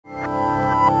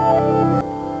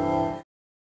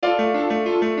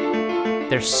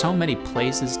There's so many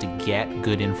places to get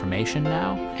good information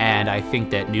now, and I think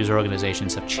that news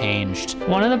organizations have changed.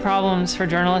 One of the problems for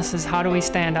journalists is how do we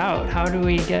stand out? How do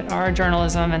we get our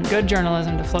journalism and good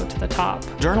journalism to float to the top?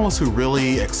 Journalists who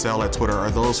really excel at Twitter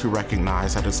are those who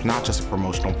recognize that it's not just a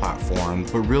promotional platform,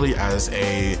 but really as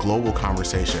a global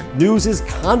conversation. News is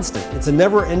constant. It's a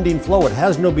never-ending flow. It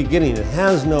has no beginning. It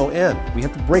has no end. We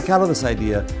have to break out of this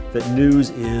idea that news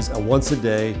is a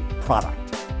once-a-day product.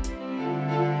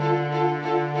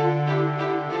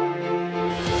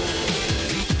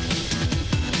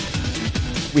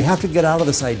 We have to get out of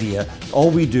this idea all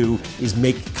we do is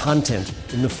make content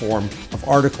in the form of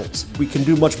articles. We can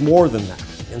do much more than that.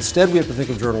 Instead, we have to think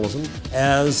of journalism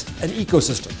as an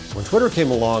ecosystem. When Twitter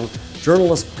came along,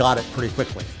 journalists got it pretty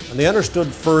quickly. And they understood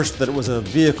first that it was a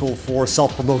vehicle for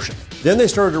self-promotion. Then they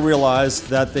started to realize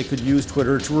that they could use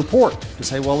Twitter to report, to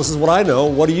say, well, this is what I know,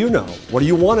 what do you know? What do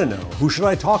you want to know? Who should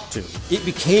I talk to? It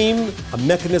became a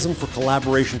mechanism for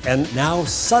collaboration, and now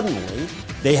suddenly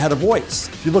they had a voice.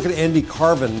 If you look at Andy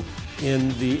Carvin in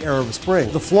the Arab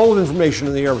Spring, the flow of information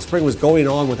in the Arab Spring was going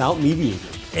on without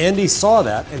mediators. Andy saw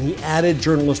that and he added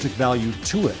journalistic value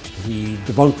to it. He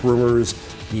debunked rumors,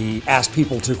 he asked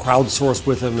people to crowdsource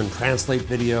with him and translate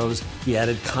videos, he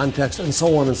added context, and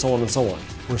so on and so on and so on.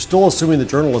 We're still assuming that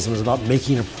journalism is about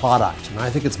making a product, and I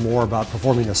think it's more about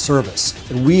performing a service.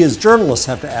 And we as journalists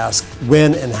have to ask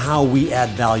when and how we add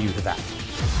value to that.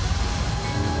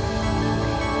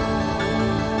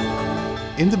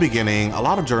 In the beginning, a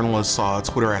lot of journalists saw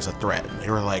Twitter as a threat. They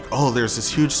were like, oh, there's this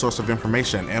huge source of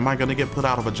information. Am I gonna get put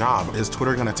out of a job? Is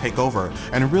Twitter gonna take over?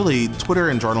 And really, Twitter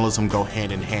and journalism go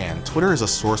hand in hand. Twitter is a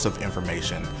source of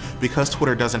information. Because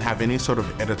Twitter doesn't have any sort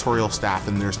of editorial staff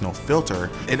and there's no filter,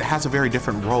 it has a very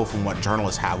different role from what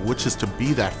journalists have, which is to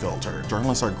be that filter.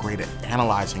 Journalists are great at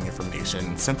analyzing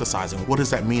information, synthesizing what does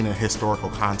that mean in historical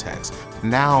context.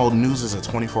 Now, news is a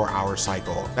 24-hour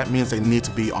cycle. That means they need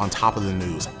to be on top of the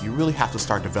news. You really have to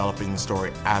start developing the story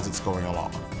as it's going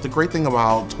along. The great thing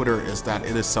about Twitter is that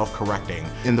it is self-correcting.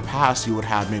 In the past, you would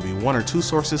have maybe one or two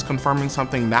sources confirming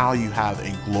something. Now you have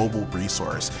a global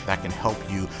resource that can help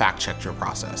you fact-check your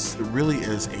process. It really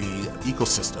is an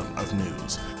ecosystem of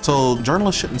news. So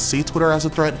journalists shouldn't see Twitter as a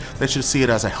threat. They should see it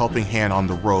as a helping hand on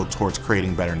the road towards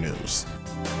creating better news.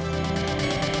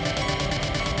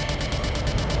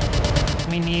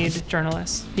 We need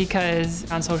journalists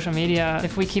because on social media,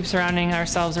 if we keep surrounding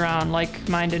ourselves around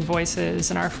like-minded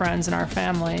voices and our friends and our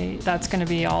family, that's going to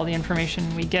be all the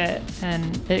information we get,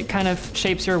 and it kind of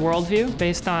shapes your worldview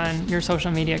based on your social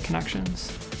media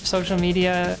connections. Social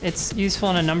media, it's useful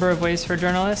in a number of ways for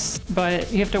journalists,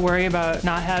 but you have to worry about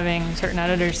not having certain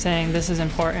editors saying this is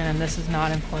important and this is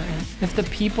not important. If the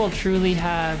people truly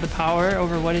have the power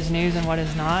over what is news and what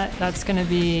is not, that's going to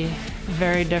be a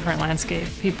very different landscape.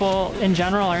 People in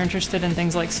general are interested in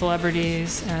things like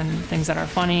celebrities and things that are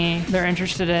funny. They're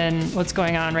interested in what's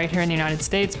going on right here in the United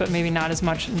States, but maybe not as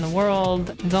much in the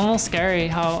world. It's almost scary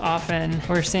how often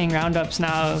we're seeing roundups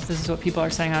now of this is what people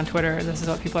are saying on Twitter, this is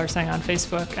what people are saying on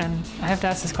Facebook. And I have to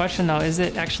ask this question though, is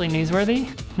it actually newsworthy?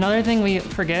 Another thing we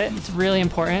forget, it's really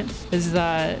important, is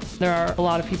that there are a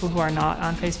lot of people who are not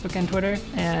on Facebook and Twitter,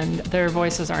 and their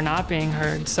voices are not being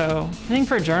heard. So I think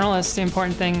for journalists, the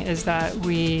important thing is that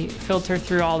we filter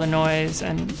through all the noise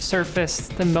and surface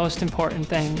the most important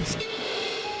things.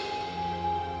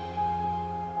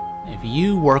 If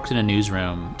you worked in a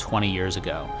newsroom 20 years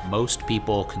ago, most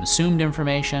people consumed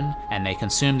information, and they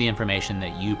consumed the information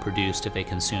that you produced if they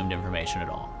consumed information at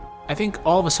all. I think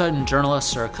all of a sudden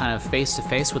journalists are kind of face to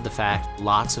face with the fact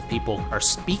lots of people are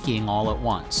speaking all at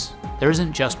once. There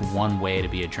isn't just one way to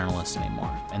be a journalist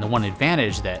anymore. And the one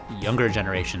advantage that younger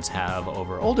generations have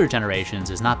over older generations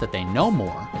is not that they know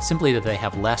more, it's simply that they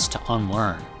have less to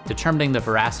unlearn. Determining the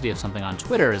veracity of something on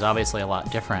Twitter is obviously a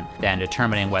lot different than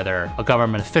determining whether a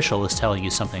government official is telling you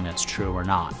something that's true or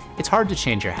not. It's hard to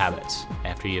change your habits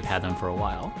after you've had them for a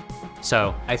while.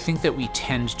 So I think that we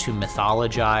tend to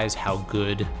mythologize how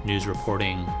good news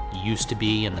reporting used to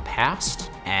be in the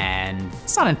past, and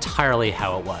it's not entirely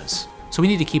how it was. So we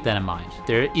need to keep that in mind.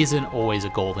 There isn't always a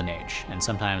golden age, and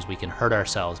sometimes we can hurt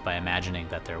ourselves by imagining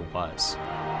that there was.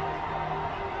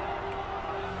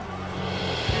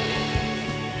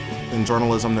 In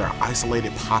journalism, there are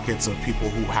isolated pockets of people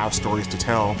who have stories to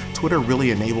tell. Twitter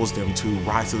really enables them to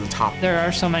rise to the top. There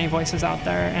are so many voices out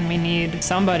there, and we need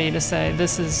somebody to say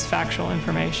this is factual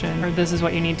information, or this is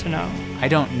what you need to know. I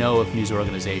don't know if news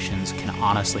organizations can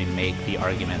honestly make the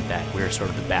argument that we're sort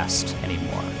of the best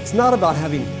anymore. It's not about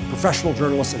having professional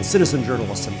journalists and citizen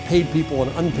journalists and paid people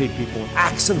and unpaid people.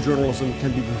 Acts of journalism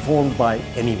can be performed by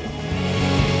anyone.